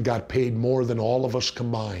 Hogan got paid more than all of us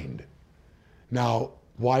combined. Now,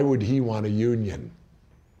 why would he want a union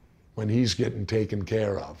when he's getting taken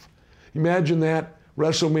care of? Imagine that,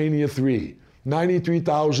 WrestleMania 3,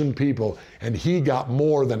 93,000 people, and he got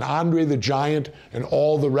more than Andre the Giant and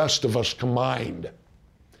all the rest of us combined.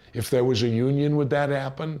 If there was a union, would that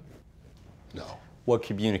happen? No. What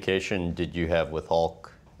communication did you have with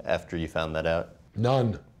Hulk after you found that out?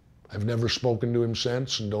 None. I've never spoken to him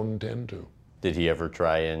since and don't intend to. Did he ever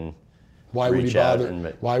try and Why would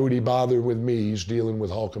he bother with me? He's dealing with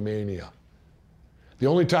Hulkamania. The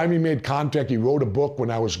only time he made contact, he wrote a book when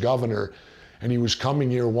I was governor, and he was coming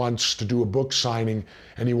here once to do a book signing,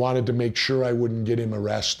 and he wanted to make sure I wouldn't get him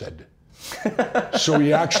arrested. So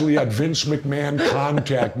he actually had Vince McMahon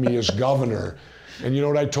contact me as governor. And you know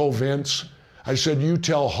what I told Vince? I said, you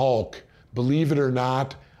tell Hulk, believe it or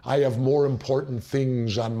not, I have more important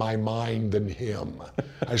things on my mind than him.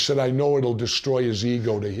 I said, I know it'll destroy his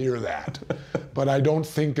ego to hear that, but I don't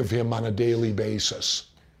think of him on a daily basis.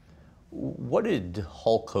 What did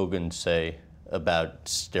Hulk Hogan say about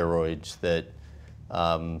steroids that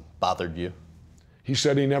bothered you? He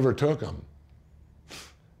said he never took them.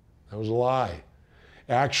 That was a lie.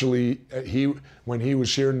 Actually, when he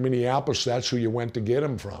was here in Minneapolis, that's who you went to get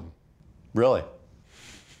him from. Really?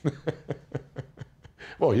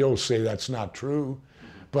 Well, he'll say that's not true.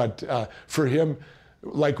 But for him,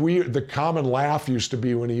 like the common laugh used to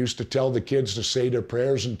be when he used to tell the kids to say their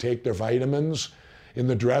prayers and take their vitamins. In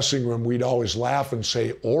the dressing room, we'd always laugh and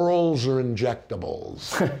say, orals or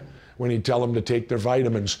injectables, when he'd tell them to take their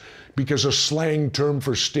vitamins, because a slang term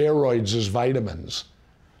for steroids is vitamins.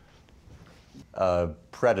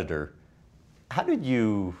 Predator. How did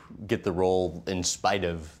you get the role in spite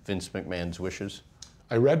of Vince McMahon's wishes?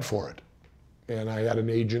 I read for it. And I had an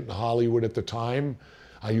agent in Hollywood at the time.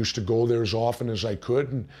 I used to go there as often as I could,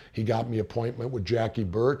 and he got me an appointment with Jackie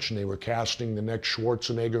Birch, and they were casting the next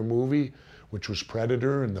Schwarzenegger movie, which was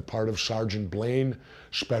Predator, and the part of Sergeant Blaine,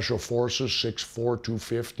 Special Forces, 6'4",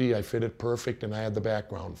 250. I fit it perfect, and I had the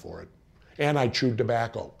background for it. And I chewed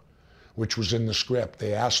tobacco, which was in the script.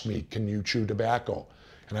 They asked me, can you chew tobacco?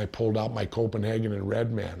 And I pulled out my Copenhagen and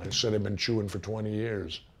Redman. I said, I've been chewing for 20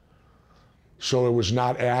 years. So it was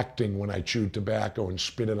not acting when I chewed tobacco and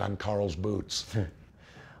spit it on Carl's boots.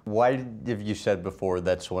 Why have you said before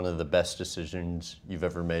that's one of the best decisions you've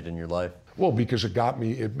ever made in your life? Well, because it got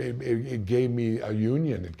me, it gave me a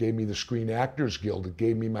union. It gave me the Screen Actors Guild. It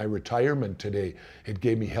gave me my retirement today. It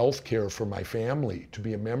gave me health care for my family to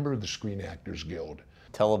be a member of the Screen Actors Guild.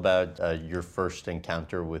 Tell about your first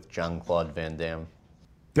encounter with Jean-Claude Van Damme.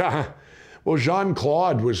 Well,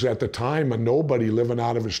 Jean-Claude was at the time a nobody living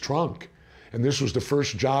out of his trunk. And this was the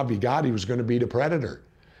first job he got. He was going to be the Predator.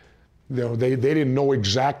 You know, they didn't know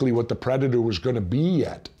exactly what the Predator was going to be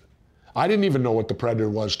yet. I didn't even know what the Predator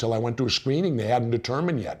was till I went to a screening. They hadn't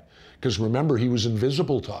determined yet. Because remember, he was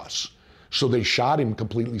invisible to us. So they shot him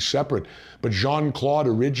completely separate. But Jean-Claude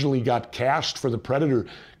originally got cast for the Predator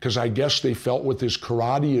because I guess they felt with his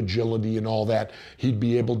karate agility and all that, he'd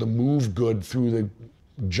be able to move good through the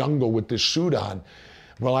jungle with this suit on.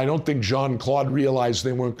 Well, I don't think Jean-Claude realized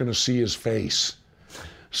they weren't going to see his face.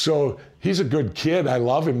 So he's a good kid. I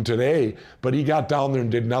love him today, but he got down there and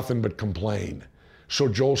did nothing but complain. So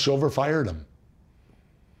Joel Silver fired him.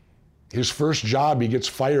 His first job, he gets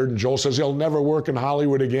fired, and Joel says he'll never work in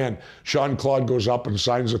Hollywood again. Jean-Claude goes up and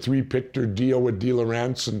signs a 3-picture deal with De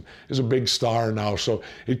Laurentiis and is a big star now. So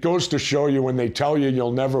it goes to show you, when they tell you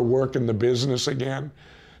you'll never work in the business again,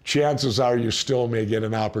 chances are you still may get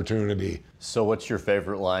an opportunity. So what's your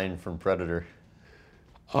favorite line from Predator?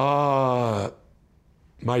 My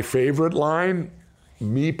favorite line,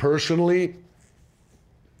 me personally,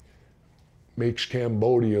 makes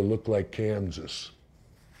Cambodia look like Kansas.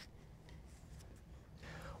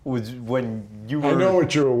 Was when you were... I know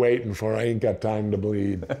what you were waiting for. I ain't got time to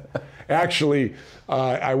bleed. Actually,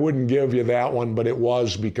 I wouldn't give you that one, but it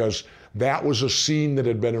was because that was a scene that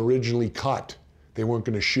had been originally cut. They weren't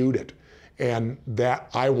going to shoot it. And that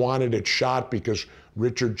I wanted it shot because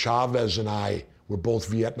Richard Chavez and I were both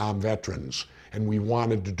Vietnam veterans, and we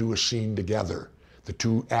wanted to do a scene together, the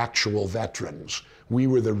two actual veterans. We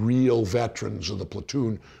were the real veterans of the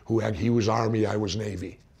platoon he was Army, I was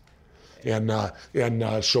Navy. And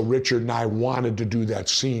so Richard and I wanted to do that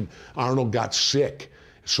scene. Arnold got sick,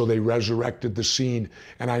 so they resurrected the scene.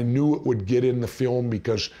 And I knew it would get in the film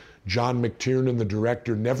because John McTiernan, the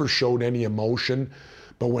director, never showed any emotion.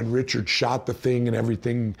 But when Richard shot the thing and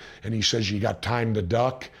everything, and he says, "You got time to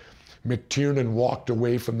duck," McTiernan walked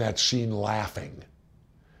away from that scene laughing.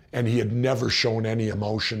 And he had never shown any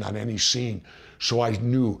emotion on any scene. So I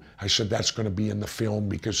said, that's going to be in the film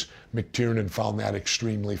because McTiernan found that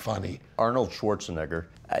extremely funny. Arnold Schwarzenegger,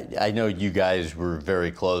 I know you guys were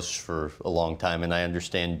very close for a long time, and I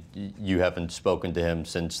understand you haven't spoken to him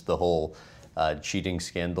since the whole cheating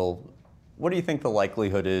scandal. What do you think the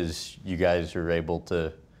likelihood is you guys are able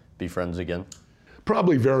to be friends again?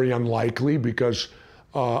 Probably very unlikely because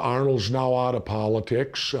Arnold's now out of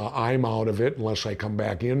politics. I'm out of it unless I come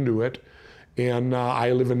back into it. And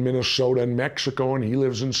I live in Minnesota and Mexico, and he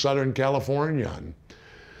lives in Southern California. And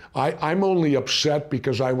I'm only upset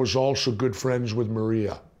because I was also good friends with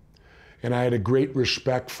Maria. And I had a great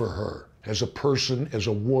respect for her as a person, as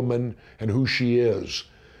a woman, and who she is.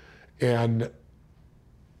 And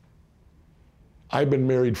I've been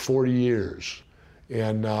married 40 years,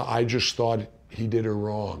 and I just thought he did her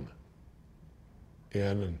wrong.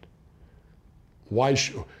 And why?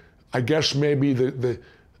 I guess maybe the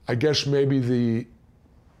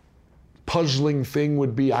puzzling thing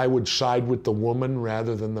would be I would side with the woman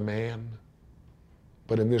rather than the man.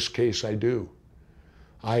 But in this case, I do.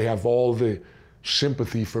 I have all the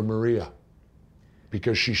sympathy for Maria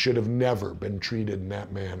because she should have never been treated in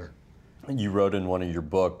that manner. You wrote in one of your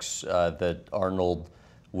books that Arnold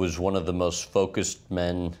was one of the most focused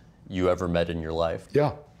men you ever met in your life.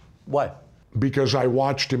 Yeah. Why? Because I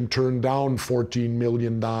watched him turn down $14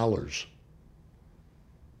 million.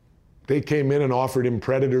 They came in and offered him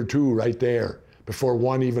Predator 2 right there before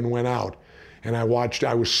one even went out. And I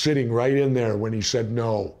was sitting right in there when he said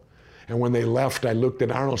no. And when they left, I looked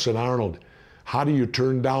at Arnold and said, "Arnold, how do you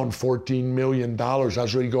turn down $14 million? I was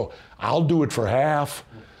ready to go, "I'll do it for half."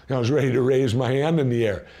 And I was ready to raise my hand in the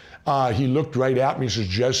air. He looked right at me and says,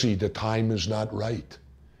 "Jesse, the time is not right."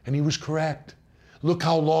 And he was correct. Look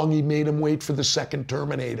how long he made him wait for the second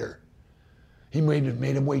Terminator. He made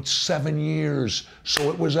him wait 7 years, so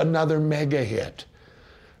it was another mega hit.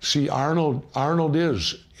 See, Arnold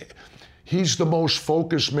he's the most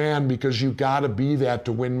focused man because you gotta be that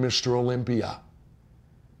to win Mr. Olympia.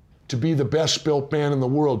 To be the best built man in the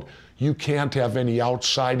world, you can't have any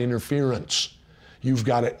outside interference. You've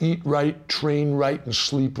gotta eat right, train right, and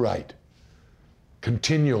sleep right.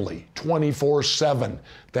 Continually, 24/7,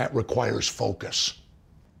 that requires focus.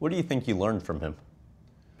 What do you think you learned from him?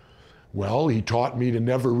 Well, he taught me to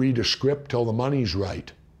never read a script till the money's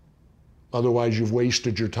right. Otherwise, you've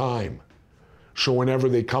wasted your time. So whenever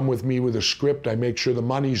they come with me with a script, I make sure the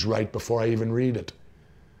money's right before I even read it.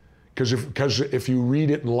 Because if you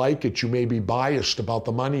read it and like it, you may be biased about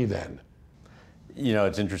the money then. You know,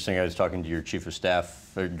 it's interesting. I was talking to your chief of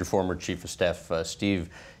staff, or your former chief of staff, Steve,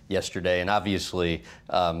 yesterday, and obviously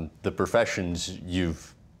the professions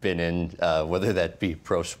you've been in, whether that be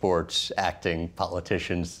pro sports, acting,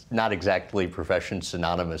 politicians, not exactly professions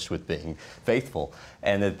synonymous with being faithful.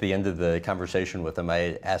 And at the end of the conversation with him,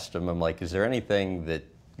 I asked him, I'm like, is there anything that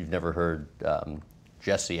you've never heard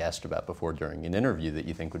Jesse asked about before during an interview that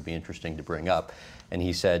you think would be interesting to bring up? And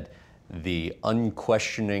he said, the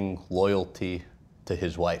unquestioning loyalty to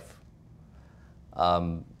his wife.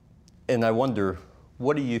 And I wonder,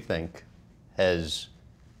 what do you think has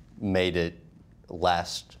made it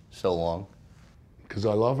last so long? Because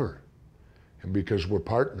I love her, and because we're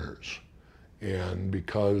partners, and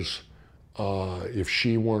because if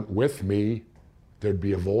she weren't with me, there'd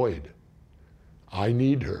be a void. I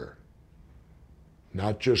need her,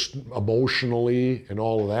 not just emotionally and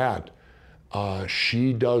all of that.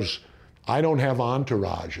 She does. I don't have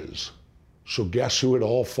entourages, so guess who it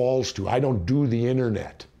all falls to? I don't do the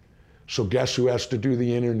internet, so guess who has to do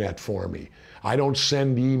the internet for me? I don't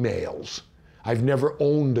send emails. I've never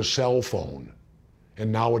owned a cell phone,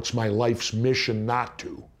 and now it's my life's mission not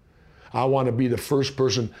to. I want to be the first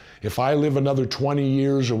person, if I live another 20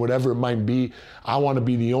 years or whatever it might be, I want to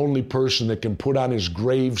be the only person that can put on his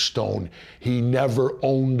gravestone, he never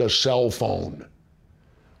owned a cell phone.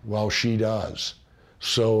 Well, she does.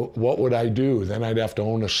 So what would I do? Then I'd have to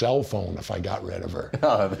own a cell phone if I got rid of her.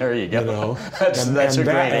 Oh, there you go. You know? That's a great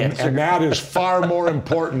answer. And that is far more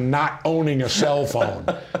important, not owning a cell phone,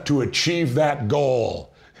 to achieve that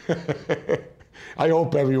goal. I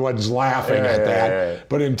hope everyone's laughing at that. Right.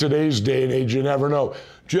 But in today's day and age, you never know.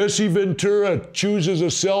 Jesse Ventura chooses a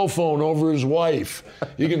cell phone over his wife.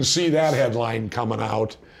 You can see that headline coming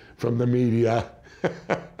out from the media.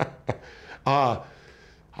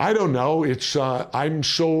 I don't know. It's I'm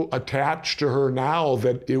so attached to her now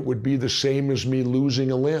that it would be the same as me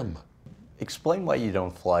losing a limb. Explain why you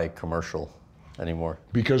don't fly commercial anymore.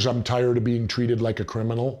 Because I'm tired of being treated like a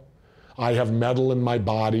criminal. I have metal in my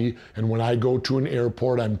body, and when I go to an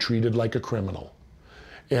airport, I'm treated like a criminal.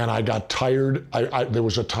 And I got tired. There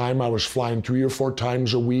was a time I was flying 3 or 4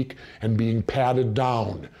 times a week and being patted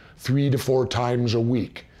down 3 to 4 times a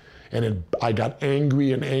week. And I got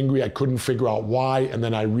angry and angry. I couldn't figure out why. And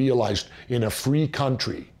then I realized in a free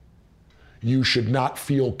country, you should not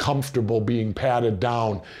feel comfortable being patted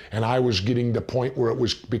down. And I was getting to the point where it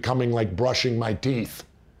was becoming like brushing my teeth.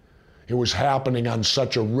 It was happening on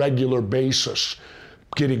such a regular basis,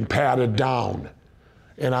 getting patted down.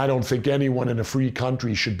 And I don't think anyone in a free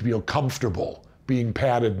country should feel comfortable being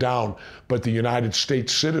patted down, but the United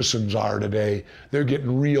States citizens are today. They're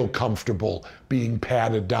getting real comfortable being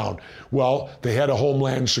patted down. Well, the head of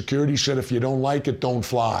Homeland Security said, if you don't like it, don't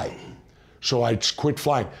fly. So I quit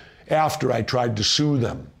flying after I tried to sue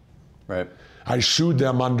them. Right. I sued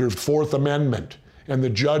them under 4th Amendment, and the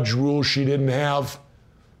judge ruled she didn't have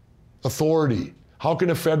authority. How can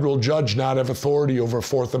a federal judge not have authority over a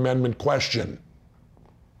 4th Amendment question?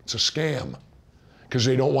 It's a scam. Because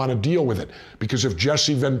they don't want to deal with it. Because if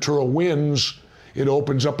Jesse Ventura wins, it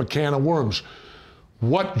opens up a can of worms.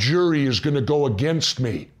 What jury is going to go against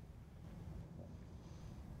me?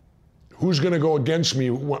 Who's going to go against me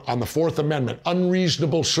on the 4th Amendment?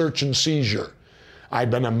 Unreasonable search and seizure. I've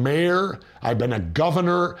been a mayor, I've been a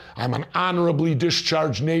governor, I'm an honorably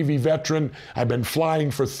discharged Navy veteran, I've been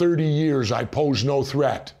flying for 30 years, I pose no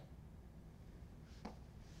threat.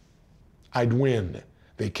 I'd win.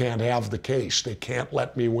 They can't have the case. They can't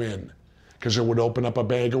let me win because it would open up a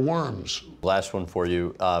bag of worms. Last one for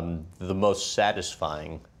you. The most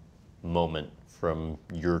satisfying moment from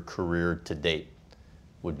your career to date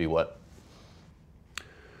would be what?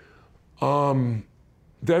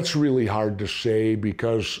 That's really hard to say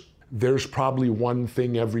because there's probably one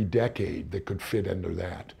thing every decade that could fit under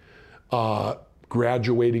that.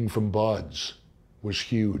 Graduating from BUD/S was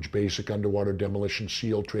huge, basic underwater demolition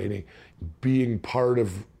SEAL training. Being part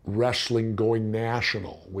of wrestling going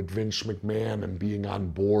national with Vince McMahon and being on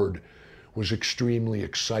board was extremely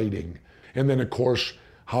exciting. And then, of course,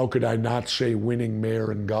 how could I not say winning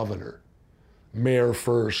mayor and governor? Mayor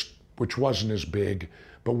first, which wasn't as big,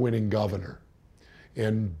 but winning governor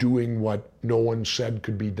and doing what no one said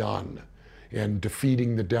could be done and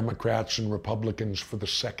defeating the Democrats and Republicans for the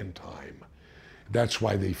 2nd time. That's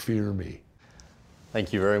why they fear me.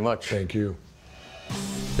 Thank you very much. Thank you.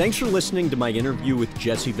 Thanks for listening to my interview with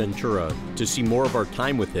Jesse Ventura. To see more of our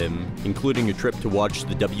time with him, including a trip to watch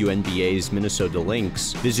the WNBA's Minnesota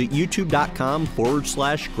Lynx, visit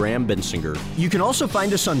youtube.com/Graham Bensinger. You can also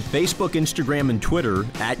find us on Facebook, Instagram, and Twitter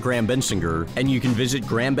 @Graham Bensinger, and you can visit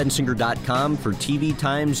grahambensinger.com for TV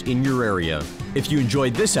times in your area. If you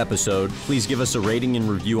enjoyed this episode, please give us a rating and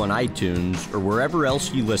review on iTunes or wherever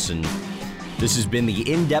else you listen. This has been the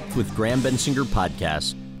In Depth with Graham Bensinger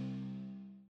podcast.